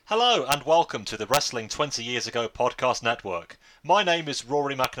Hello and welcome to the Wrestling 20 Years Ago podcast network. My name is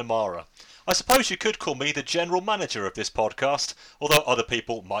Rory McNamara. I suppose you could call me the general manager of this podcast, although other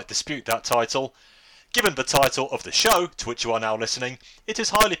people might dispute that title. Given the title of the show to which you are now listening, it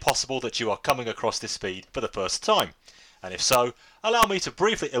is highly possible that you are coming across this feed for the first time. And if so, allow me to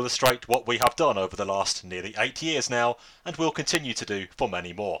briefly illustrate what we have done over the last nearly 8 years now, and will continue to do for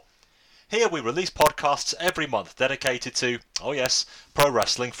many more. Here we release podcasts every month dedicated to, oh yes, pro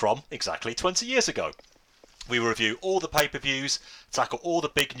wrestling from exactly 20 years ago. We review all the pay-per-views, tackle all the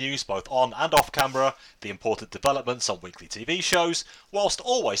big news both on and off camera, the important developments on weekly TV shows, whilst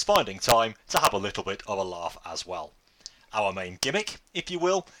always finding time to have a little bit of a laugh as well. Our main gimmick, if you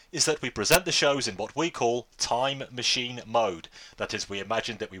will, is that we present the shows in what we call time machine mode. That is, we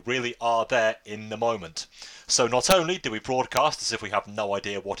imagine that we really are there in the moment. So not only do we broadcast as if we have no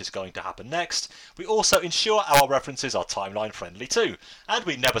idea what is going to happen next, we also ensure our references are timeline friendly too, and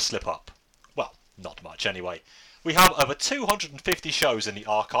we never slip up. Well, not much anyway. We have over 250 shows in the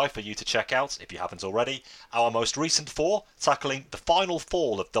archive for you to check out if you haven't already. Our most recent 4 tackling the final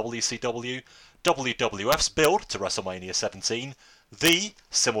fall of WCW, WWF's build to WrestleMania 17, the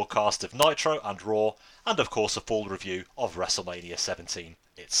simulcast of Nitro and Raw, and of course a full review of WrestleMania 17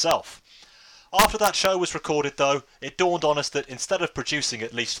 itself. After that show was recorded though, it dawned on us that instead of producing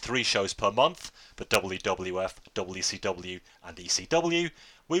at least 3 shows per month, for WWF, WCW and ECW,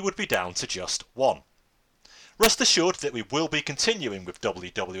 we would be down to just 1. Rest assured that we will be continuing with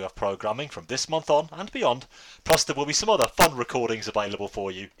WWF programming from this month on and beyond, plus there will be some other fun recordings available for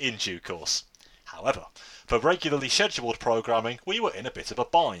you in due course. However, for regularly scheduled programming, we were in a bit of a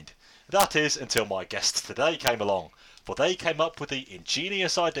bind. That is, until my guests today came along, for they came up with the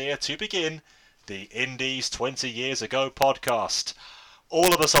ingenious idea to begin the Indies 20 Years Ago podcast.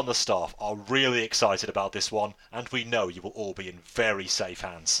 All of us on the staff are really excited about this one, and we know you will all be in very safe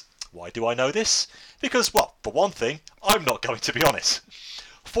hands. Why do I know this? Because, well, for one thing, I'm not going to be on it.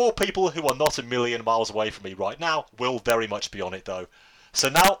 4 people who are not a million miles away from me right now will very much be on it though. So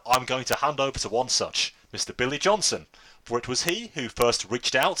now I'm going to hand over to one such, Mr. Billy Johnson, for it was he who first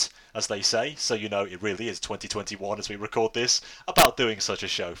reached out, as they say, so you know it really is 2021 as we record this, about doing such a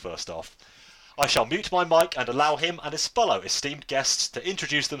show first off. I shall mute my mic and allow him and his fellow esteemed guests to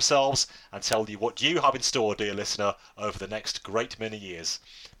introduce themselves and tell you what you have in store, dear listener, over the next great many years.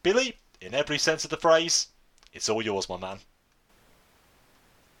 Billy, in every sense of the phrase, it's all yours, my man.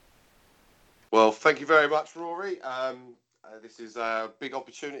 Well, thank you very much, Rory. This is a big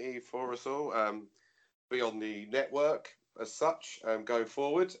opportunity for us all, be on the network as such, going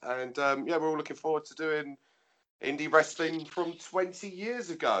forward. And we're all looking forward to doing indie wrestling from 20 years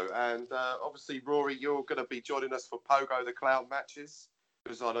ago. And obviously, Rory, you're going to be joining us for Pogo the Clown matches,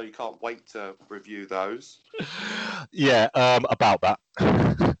 because I know you can't wait to review those. Yeah, about that.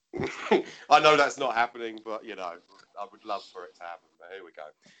 I know that's not happening, but, you know, I would love for it to happen. But here we go.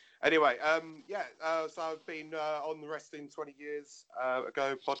 Anyway, so I've been on the Wrestling 20 Years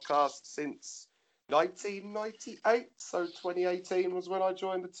Ago podcast since 1998. So 2018 was when I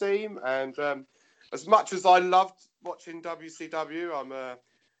joined the team. And as much as I loved watching WCW, I'm a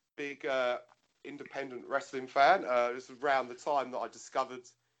big independent wrestling fan. This was around the time that I discovered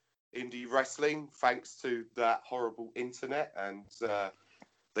indie wrestling, thanks to that horrible internet and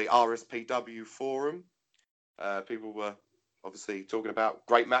the RSPW forum. People were obviously talking about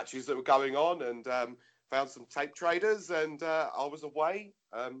great matches that were going on, and found some tape traders, and I was away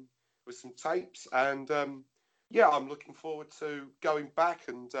with some tapes, and I'm looking forward to going back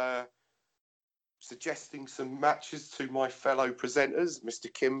and suggesting some matches to my fellow presenters,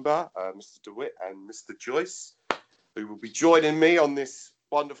 Mr. Kimber, Mr. DeWitt, and Mr. Joyce, who will be joining me on this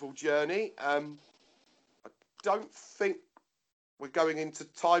wonderful journey. I don't think we're going into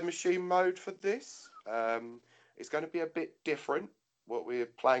time machine mode for this. It's going to be a bit different. What we're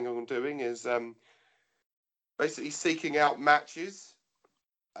planning on doing is basically seeking out matches.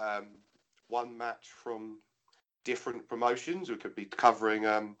 One match from different promotions. We could be covering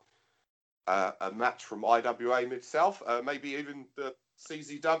a match from IWA itself, maybe even the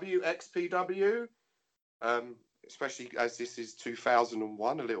CZW, XPW, especially as this is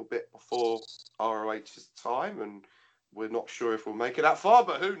 2001, a little bit before ROH's time, and we're not sure if we'll make it that far,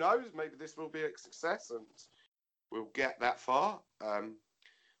 but who knows? Maybe this will be a success and we'll get that far.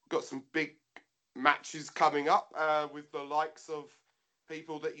 We've got some big matches coming up with the likes of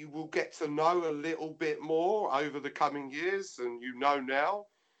people that you will get to know a little bit more over the coming years, and you know now.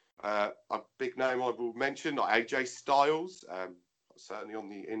 A big name I will mention, like AJ Styles, certainly on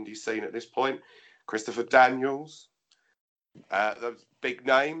the indie scene at this point, Christopher Daniels, those big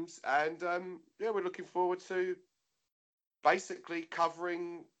names. And we're looking forward to basically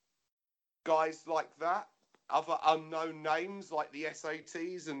covering guys like that, other unknown names like the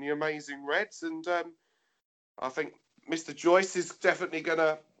SATs and the Amazing Reds, and I think Mr. Joyce is definitely going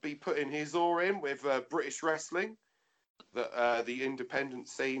to be putting his oar in with British wrestling. That the independent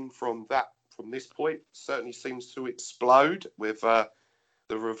scene from this point certainly seems to explode with the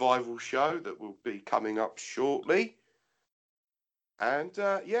revival show that will be coming up shortly. And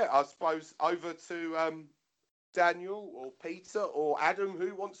I suppose over to Daniel or Peter or Adam,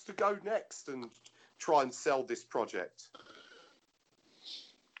 who wants to go next and try and sell this project.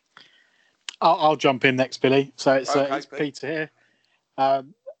 I'll jump in next, Billy. So it's Pete. Peter here.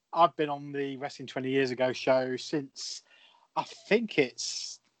 I've been on the Wrestling 20 Years Ago show since, I think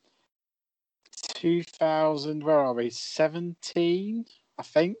it's 2000, where are we? 17, I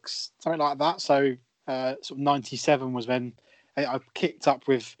think, something like that. So sort of 97 was when I kicked up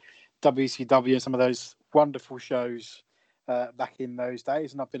with WCW and some of those wonderful shows back in those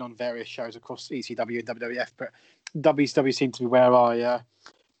days. And I've been on various shows across ECW and WWF, but WCW seemed to be where I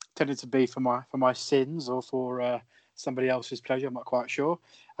tended to be for my sins or for somebody else's pleasure. I'm not quite sure.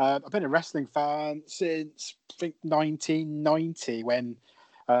 I've been a wrestling fan since, I think, 1990 when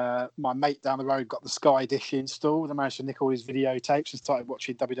my mate down the road got the Sky Dish installed. I managed to nick all his videotapes and started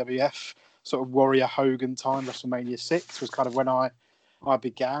watching WWF. Sort of Warrior Hogan time, WrestleMania 6 was kind of when I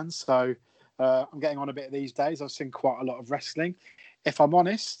began. So I'm getting on a bit these days. I've seen quite a lot of wrestling. If I'm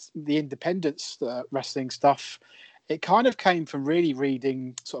honest, the independent wrestling stuff, it kind of came from really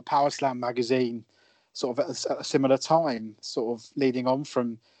reading sort of Power Slam magazine sort of at a similar time, sort of leading on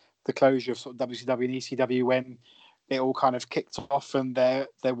from the closure of sort of WCW and ECW when it all kind of kicked off, and there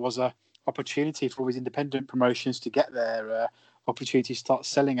was a opportunity for all these independent promotions to get their opportunity to start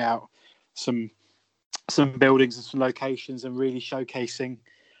selling out some buildings and some locations and really showcasing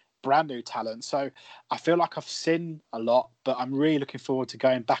brand new talent. So I feel like I've seen a lot, but I'm really looking forward to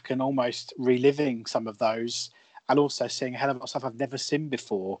going back and almost reliving some of those, and also seeing a hell of a lot of stuff I've never seen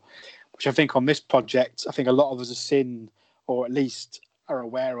before, which I think on this project, I think a lot of us have seen, or at least are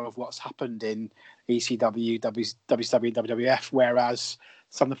aware of what's happened in ECW, WCW and WWF, whereas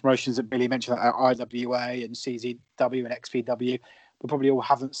some of the promotions that Billy mentioned, like IWA and CZW and XPW, we probably all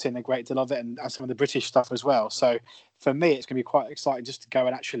haven't seen a great deal of it, and some of the British stuff as well. So for me, it's going to be quite exciting just to go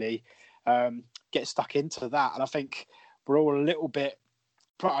and actually get stuck into that. And I think we're all a little bit,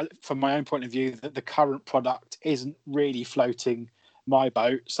 from my own point of view, that the current product isn't really floating my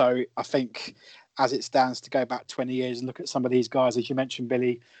boat. So I think as it stands, to go back 20 years and look at some of these guys, as you mentioned,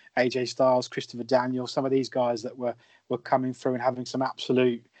 Billy, AJ Styles, Christopher Daniels, some of these guys that were coming through and having some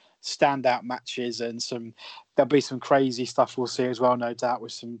absolute standout matches, and there'll be some crazy stuff we'll see as well, no doubt,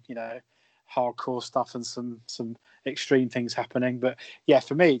 with some hardcore stuff and some extreme things happening. But yeah,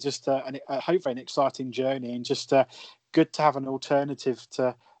 for me, just hopefully an exciting journey, and just good to have an alternative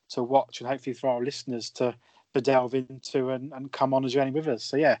to watch, and hopefully for our listeners to delve into and come on a journey with us.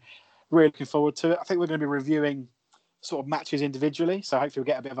 So yeah, really looking forward to it. I think we're going to be reviewing sort of matches individually, so hopefully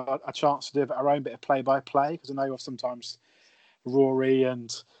we'll get a bit of a chance to do our own bit of play-by-play, because I know sometimes Rory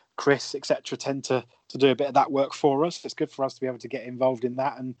and Chris, etc., tend to do a bit of that work for us. It's good for us to be able to get involved in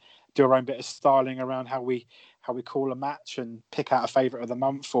that and do our own bit of styling around how we call a match and pick out a favourite of the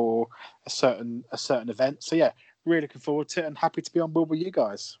month or a certain event. So yeah, really looking forward to it, and happy to be on board with you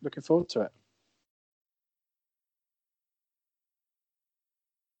guys. Looking forward to it.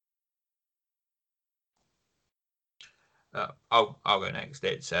 I'll go next.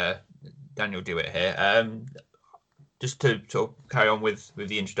 It's Daniel Dewitt here. Just to sort of carry on with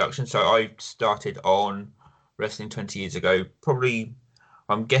the introduction. So I started on wrestling 20 years ago. Probably,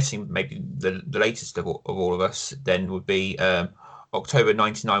 I'm guessing maybe the latest of all of us then would be October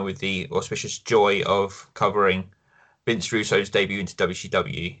 99, with the auspicious joy of covering Vince Russo's debut into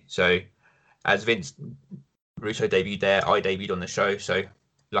WCW. So as Vince Russo debuted there, I debuted on the show. So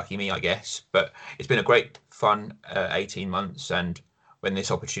lucky me, I guess. But it's been a great fun 18 months, and when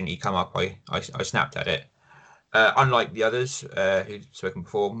this opportunity came up, I snapped at it. Unlike the others who've spoken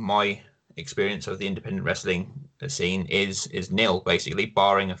before, my experience of the independent wrestling scene is nil, basically,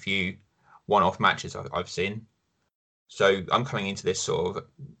 barring a few one-off matches I've seen. So I'm coming into this sort of,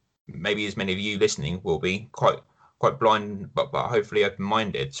 maybe as many of you listening will be, quite blind, but hopefully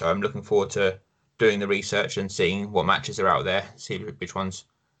open-minded. So I'm looking forward to doing the research and seeing what matches are out there, see which ones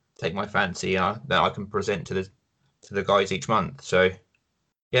take my fancy that I can present to the guys each month. So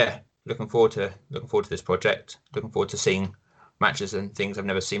yeah, looking forward to this project. Looking forward to seeing matches and things I've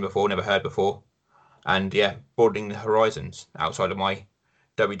never seen before, never heard before, and yeah, broadening the horizons outside of my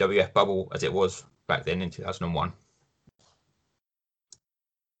WWF bubble as it was back then in 2001.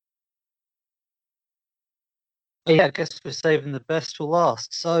 Yeah, I guess we're saving the best for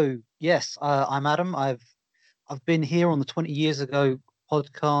last. So yes, I'm Adam. I've been here on the 20 years ago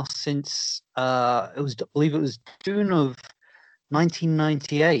podcast since I believe it was June of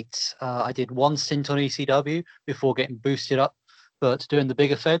 1998. I did one stint on ECW before getting boosted up, but doing the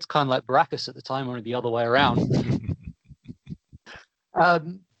bigger feds, kind of like Baracus at the time, only the other way around.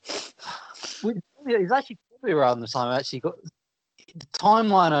 It's actually probably around the time I actually got the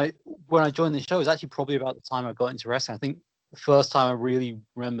timeline. When I joined the show was actually probably about the time I got into wrestling. I think the first time I really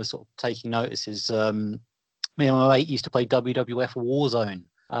remember sort of taking notice is me and my mate used to play WWF Warzone.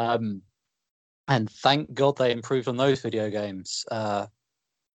 And thank God they improved on those video games. I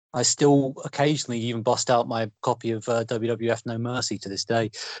still occasionally even bust out my copy of WWF No Mercy to this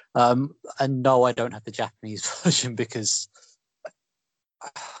day. And no, I don't have the Japanese version because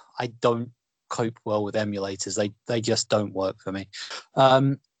I don't cope well with emulators. They just don't work for me.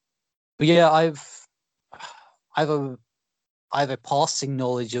 But yeah, I've a passing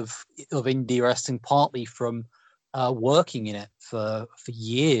knowledge of indie wrestling, partly from working in it for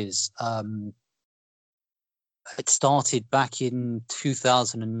years. It started back in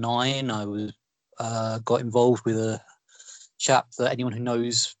 2009. I was got involved with a chap that anyone who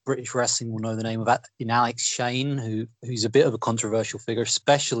knows British wrestling will know the name of, in Alex Shane, who's a bit of a controversial figure,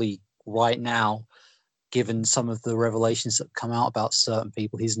 especially right now, given some of the revelations that come out about certain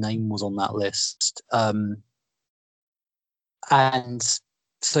people. His name was on that list. And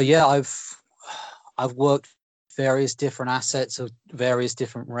so yeah, I've worked various different assets of various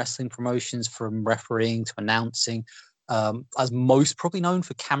different wrestling promotions, from refereeing to announcing. As most probably known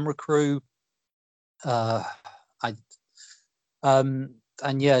for camera crew.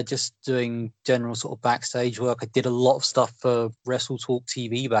 And yeah, just doing general sort of backstage work. I did a lot of stuff for Wrestle Talk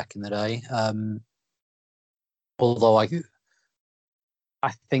TV back in the day. Although I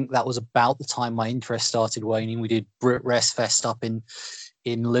think that was about the time my interest started waning. We did Brit Rest Fest up in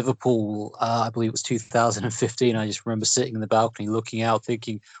Liverpool. I believe it was 2015. I just remember sitting in the balcony, looking out,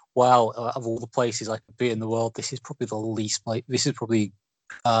 thinking, "Wow, of all the places I could be in the world, this is probably the least place. This is probably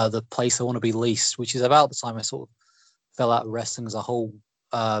the place I want to be least." Which is about the time I sort of fell out of wrestling as a whole.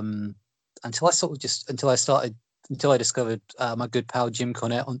 Until I discovered my good pal Jim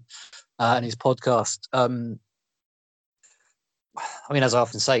Cornette on and his podcast. I mean, as I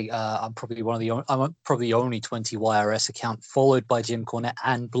often say, I'm probably the only 20YRS account followed by Jim Cornette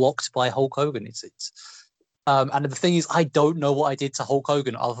and blocked by Hulk Hogan. And the thing is, I don't know what I did to Hulk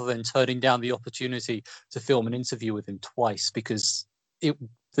Hogan other than turning down the opportunity to film an interview with him twice, because the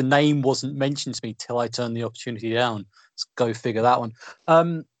name wasn't mentioned to me till I turned the opportunity down. Let's go figure that one.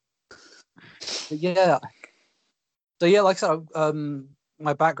 But yeah. So yeah, like I said,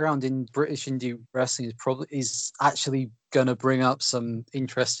 my background in British indie wrestling is actually going to bring up some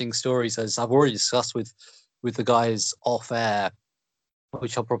interesting stories, as I've already discussed with the guys off air,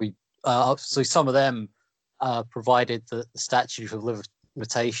 which I'll probably so some of them, provided that the statute of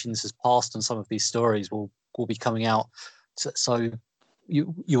limitations has passed on some of these stories, will be coming out. So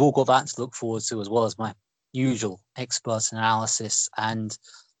you've all got that to look forward to, as well as my usual expert analysis and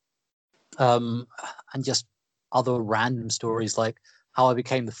just other random stories, like how I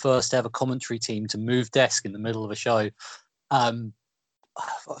became the first ever commentary team to move desk in the middle of a show.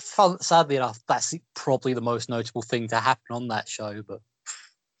 Sadly enough, that's probably the most notable thing to happen on that show, but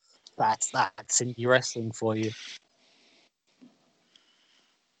that's indie wrestling for you.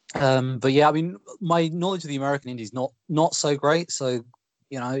 But yeah, I mean, my knowledge of the American indies not so great, so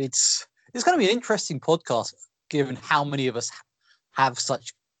it's going to be an interesting podcast, given how many of us have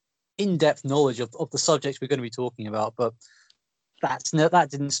such in-depth knowledge of the subjects we're going to be talking about. But that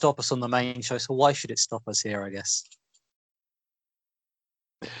didn't stop us on the main show, so why should it stop us here, I guess?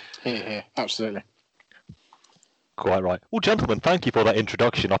 Yeah, absolutely. Quite right. Well, gentlemen, thank you for that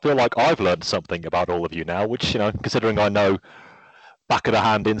introduction. I feel like I've learned something about all of you now, which, considering I know back of the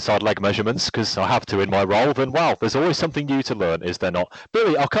hand inside leg measurements, because I have to in my role, then wow, there's always something new to learn, is there not?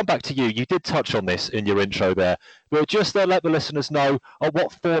 Billy, I'll come back to you. You did touch on this in your intro there, but just to let the listeners know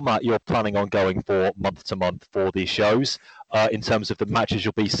what format you're planning on going for month to month for these shows, in terms of the matches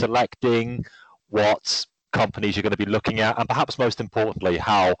you'll be selecting, what companies you're going to be looking at, and perhaps most importantly,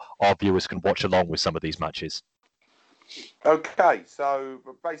 how our viewers can watch along with some of these matches. Okay, so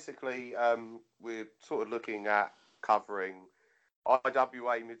basically, we're sort of looking at covering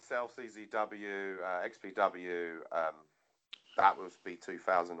IWA, Mid-South, CZW, XPW, that would be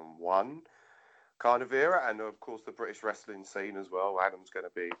 2001 kind of era, and of course the British wrestling scene as well. Adam's going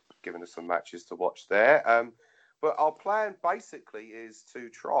to be giving us some matches to watch there. But our plan basically is to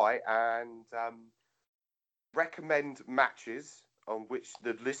try and recommend matches on which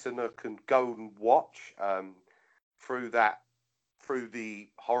the listener can go and watch. through the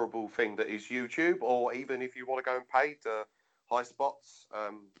horrible thing that is YouTube, or even if you want to go and pay the High Spots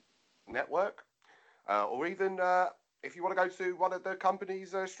network, or even if you want to go to one of the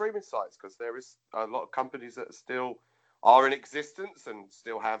company's streaming sites, because there is a lot of companies that still are in existence and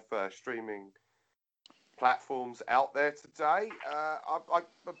still have streaming platforms out there today. I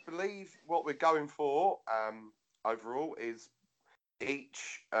believe what we're going for overall is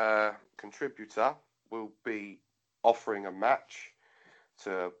each contributor will be offering a match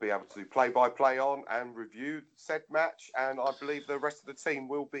to be able to do play-by-play on and review said match, and I believe the rest of the team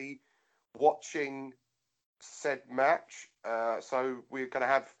will be watching said match. So we're going to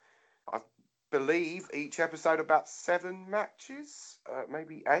have, I believe, each episode about 7 matches,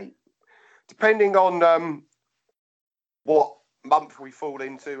 maybe 8, depending on what month we fall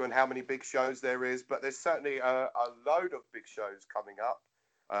into and how many big shows there is. But there's certainly a load of big shows coming up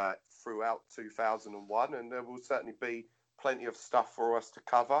throughout 2001, and there will certainly be plenty of stuff for us to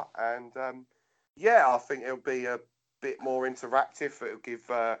cover. And I think it'll be a bit more interactive. It'll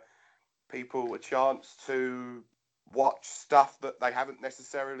give people a chance to watch stuff that they haven't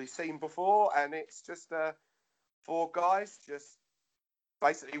necessarily seen before, and it's just 4 guys just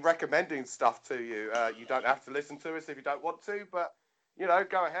basically recommending stuff to you. You don't have to listen to us if you don't want to, but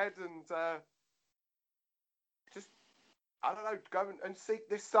go ahead and just, I don't know, go and seek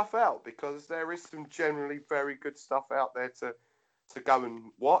this stuff out, because there is some generally very good stuff out there to go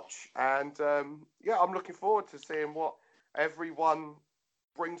and watch. And I'm looking forward to seeing what everyone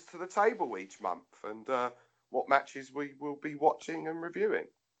brings to the table each month, and what matches we will be watching and reviewing.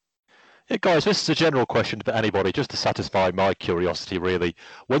 Yeah, guys, this is a general question for anybody, just to satisfy my curiosity, really.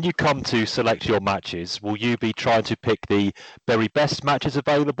 When you come to select your matches, will you be trying to pick the very best matches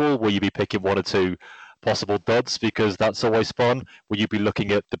available? Will you be picking 1 or 2 possible duds, because that's always fun? Will you be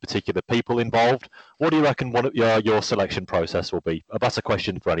looking at the particular people involved? What do you reckon your selection process will be? That's a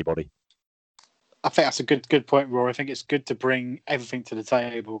question for anybody. I think that's a good point, Rory. I think it's good to bring everything to the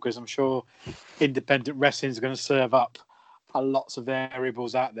table, because I'm sure independent wrestling is going to serve up lots of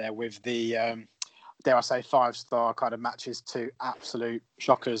variables out there, with the dare I say 5-star kind of matches to absolute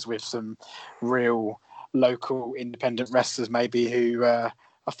shockers with some real local independent wrestlers maybe who are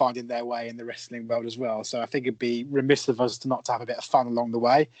finding their way in the wrestling world as well. So I think it'd be remiss of us not to have a bit of fun along the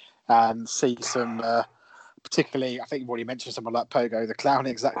way and see some particularly, I think you've already mentioned someone like Pogo the Clown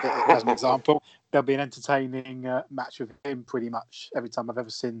exactly as an example. There'll be an entertaining match with him pretty much every time I've ever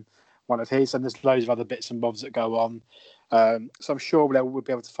seen one of his, and there's loads of other bits and bobs that go on. So I'm sure we'll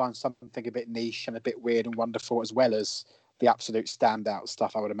be able to find something a bit niche and a bit weird and wonderful, as well as the absolute standout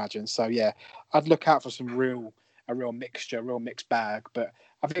stuff, I would imagine. So yeah, I'd look out for a real mixture, a real mixed bag. But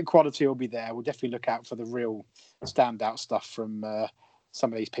I think quality will be there. We'll definitely look out for the real standout stuff from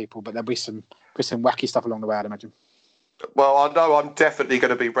some of these people. But there'll be some wacky stuff along the way, I'd imagine. Well, I know I'm definitely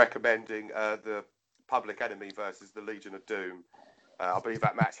going to be recommending the Public Enemy versus the Legion of Doom. I believe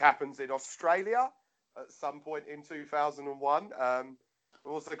that match happens in Australia at some point in 2001.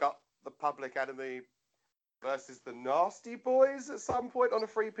 We've also got the Public Enemy versus the Nasty Boys at some point on a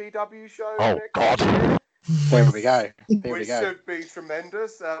 3PW show. Oh, God. There we go. Which should be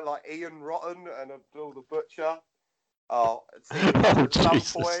tremendous. Like Ian Rotten and Abdul the Butcher. At some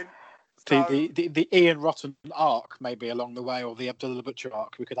point. So, the Ian Rotten arc maybe along the way, or the Abdul the Butcher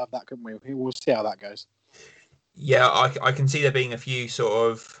arc. We could have that, couldn't we? We'll see how that goes. Yeah, I can see there being a few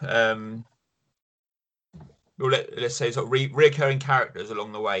sort of let's say sort of reoccurring characters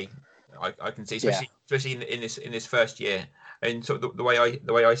along the way. I can see, especially in this first year. And sort of the way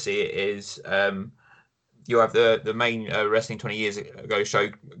I see it is, you have the main Wrestling 20 Years Ago show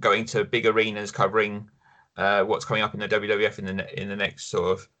going to big arenas covering what's coming up in the WWF in the next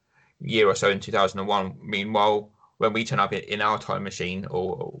sort of year or so in 2001. Meanwhile, when we turn up in our time machine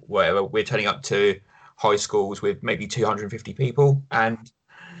or whatever, we're turning up to high schools with maybe 250 people, and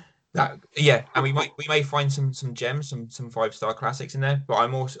that and we may find some gems, some 5-star classics in there. But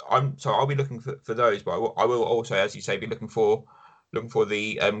I'll be looking for those, but I will also, as you say, be looking for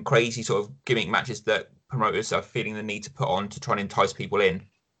the crazy sort of gimmick matches that promoters are feeling the need to put on to try and entice people in.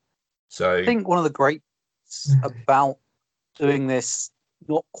 So I think one of the great about doing this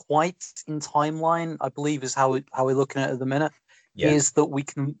not quite in timeline, I believe, is how we're looking at it at the minute, is that we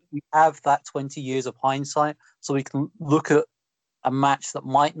have that 20 years of hindsight, so we can look at a match that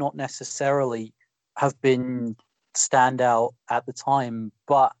might not necessarily have been standout at the time,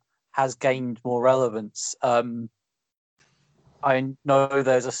 but has gained more relevance. I know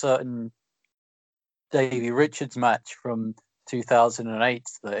there's a certain Davey Richards match from 2008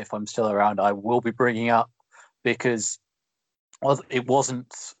 that, if I'm still around, I will be bringing up, because it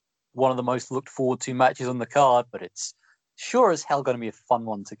wasn't one of the most looked forward to matches on the card, but it's sure as hell going to be a fun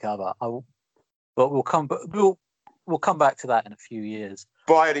one to cover. But we'll come back to that in a few years.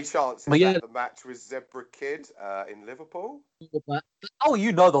 By any chance, is Yeah. that the match with Zebra Kid in Liverpool? Oh,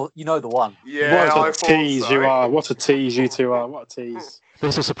 you know the one. Yeah, I What a thought tease so. you are. What a tease you two are. What a tease.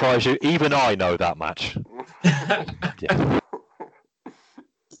 This will surprise you. Even I know that match. Yeah.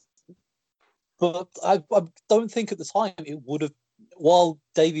 But I don't think at the time it would have. While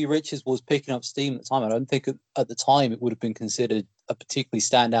Davey Richards was picking up steam at the time, I don't think at the time it would have been considered a particularly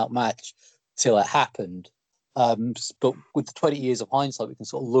standout match till it happened. But with the 20 years of hindsight, we can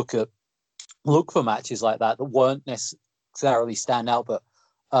sort of look for matches like that weren't necessarily stand out, but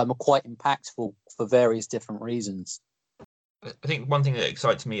are quite impactful for various different reasons. I think one thing that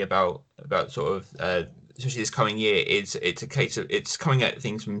excites me about sort of especially this coming year is it's a case of it's coming at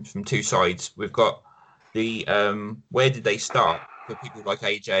things from two sides. We've got the where did they start for people like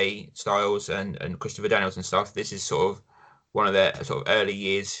AJ Styles and Christopher Daniels and stuff. This is sort of one of their sort of early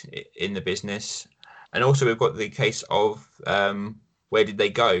years in the business, and also we've got the case of where did they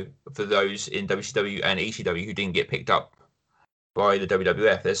go for those in WCW and ECW who didn't get picked up by the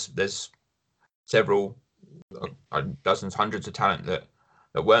WWF. There's several dozens, hundreds of talent that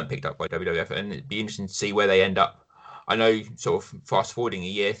weren't picked up by WWF, and it'd be interesting to see where they end up. I know, sort of fast forwarding a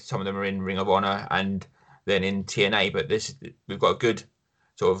year, some of them are in Ring of Honor and then in TNA, but we've got a good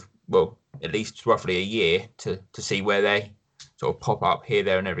sort of, well, at least roughly a year to see where they sort of pop up here,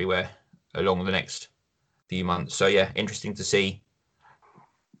 there, and everywhere along the next few months. So yeah, interesting to see.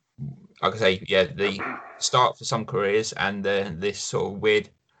 Like I say, yeah, the start for some careers and this sort of weird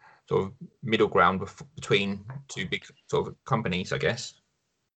sort of middle ground between two big sort of companies, I guess.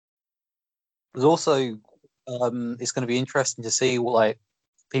 There's also it's going to be interesting to see what like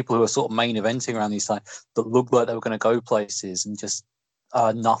people who are sort of main eventing around these times that looked like they were going to go places and just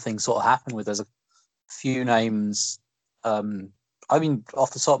nothing sort of happened with. There's a few names. I mean,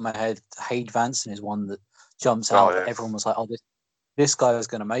 off the top of my head, Hade Vanson is one that jumps out. Yes. Everyone was like, "Oh, this guy is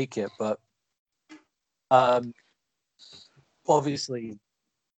going to make it," but obviously,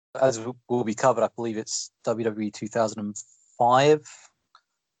 as will be covered, I believe it's WWE 2005.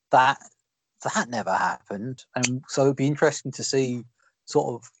 That never happened, and so it'd be interesting to see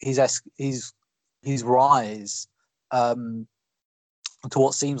sort of his rise to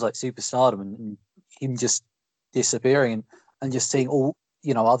what seems like superstardom, and him just disappearing, and just seeing all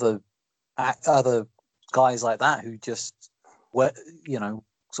other guys like that who just sort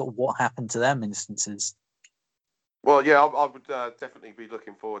of what happened to them instances. Well, yeah, I would definitely be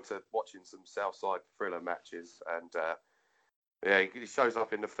looking forward to watching some Southside Thriller matches, and yeah, he shows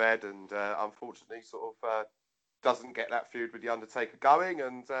up in the Fed, and unfortunately, sort of doesn't get that feud with the Undertaker going,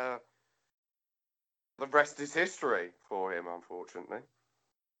 and the rest is history for him, unfortunately.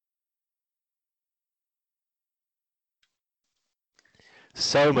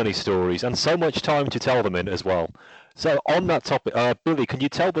 So many stories and so much time to tell them in as well. So on that topic, Billy, can you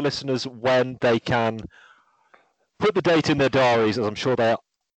tell the listeners when they can put the date in their diaries, as I'm sure they're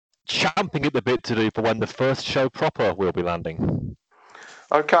champing at the bit to do, for when the first show proper will be landing?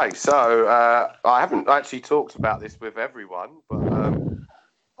 Okay, so I haven't actually talked about this with everyone, but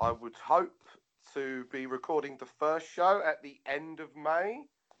I would hope to be recording the first show at the end of May.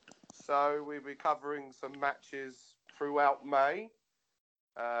 So we'll be covering some matches throughout May.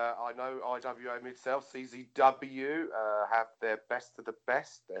 I know IWA Mid-South, CZW, have their Best of the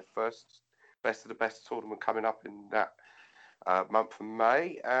Best, their first Best of the Best tournament coming up in that month of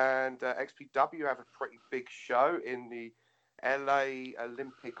May. And XPW have a pretty big show in the LA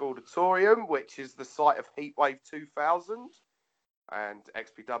Olympic Auditorium, which is the site of Heatwave 2000. And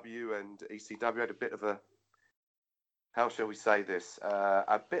XPW and ECW had a bit of a, how shall we say this,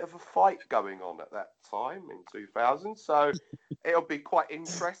 a bit of a fight going on at that time in 2000. So it'll be quite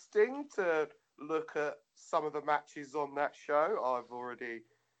interesting to look at some of the matches on that show. I've already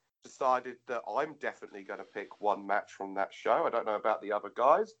decided that I'm definitely going to pick one match from that show. I don't know about the other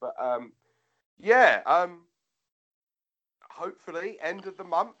guys, but hopefully end of the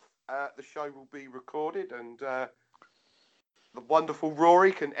month, the show will be recorded, and the wonderful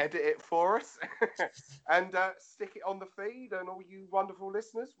Rory can edit it for us and stick it on the feed, and all you wonderful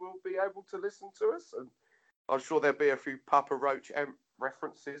listeners will be able to listen to us. And I'm sure there'll be a few Papa Roach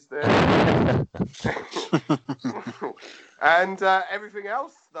references there. And everything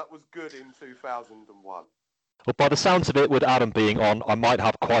else that was good in 2001. Well, by the sounds of it, with Adam being on, I might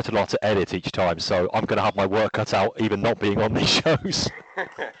have quite a lot to edit each time, so I'm going to have my work cut out even not being on these shows.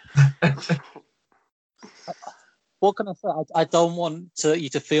 What can I say? I don't want you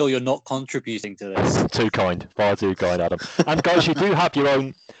to feel you're not contributing to this. Too kind. Far too kind, Adam. And guys, you do have your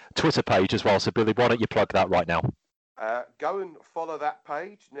own Twitter page as well. So Billy, why don't you plug that right now? Go and follow that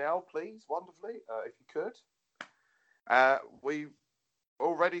page now, please, wonderfully, if you could. We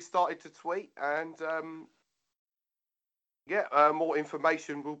already started to tweet, and more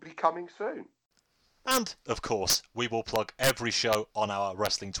information will be coming soon. And, of course, we will plug every show on our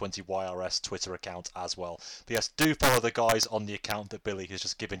Wrestling20 YRS Twitter account as well. But yes, do follow the guys on the account that Billy has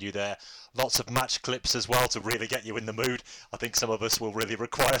just given you there. Lots of match clips as well to really get you in the mood. I think some of us will really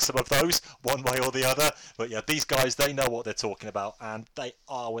require some of those, one way or the other. But yeah, these guys, they know what they're talking about, and they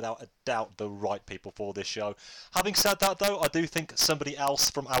are, without a doubt, the right people for this show. Having said that, though, I do think somebody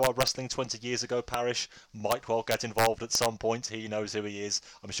else from our Wrestling 20 Years Ago parish might well get involved at some point. He knows who he is.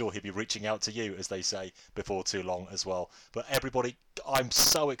 I'm sure he'll be reaching out to you, as they say, before too long as well. But everybody, I'm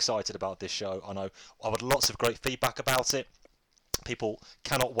so excited about this show. I know I've had lots of great feedback about it. People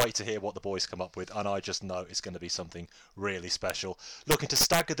cannot wait to hear what the boys come up with, and I just know it's going to be something really special. Looking to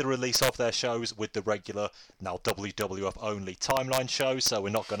stagger the release of their shows with the regular, now WWF only timeline shows, so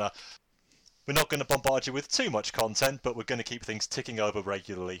we're not going to bombard you with too much content, but we're going to keep things ticking over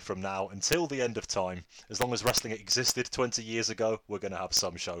regularly from now until the end of time. As long as wrestling existed 20 years ago, we're going to have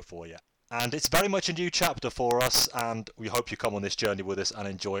some show for you. And it's very much a new chapter for us, and we hope you come on this journey with us and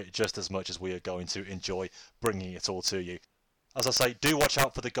enjoy it just as much as we are going to enjoy bringing it all to you. As I say, do watch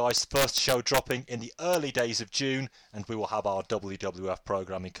out for the guys' first show dropping in the early days of June, and we will have our WWF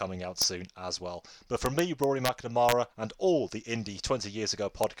programming coming out soon as well. But from me, Rory McNamara, and all the Indie 20 Years Ago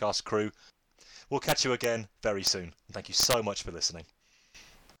podcast crew, we'll catch you again very soon. And thank you so much for listening.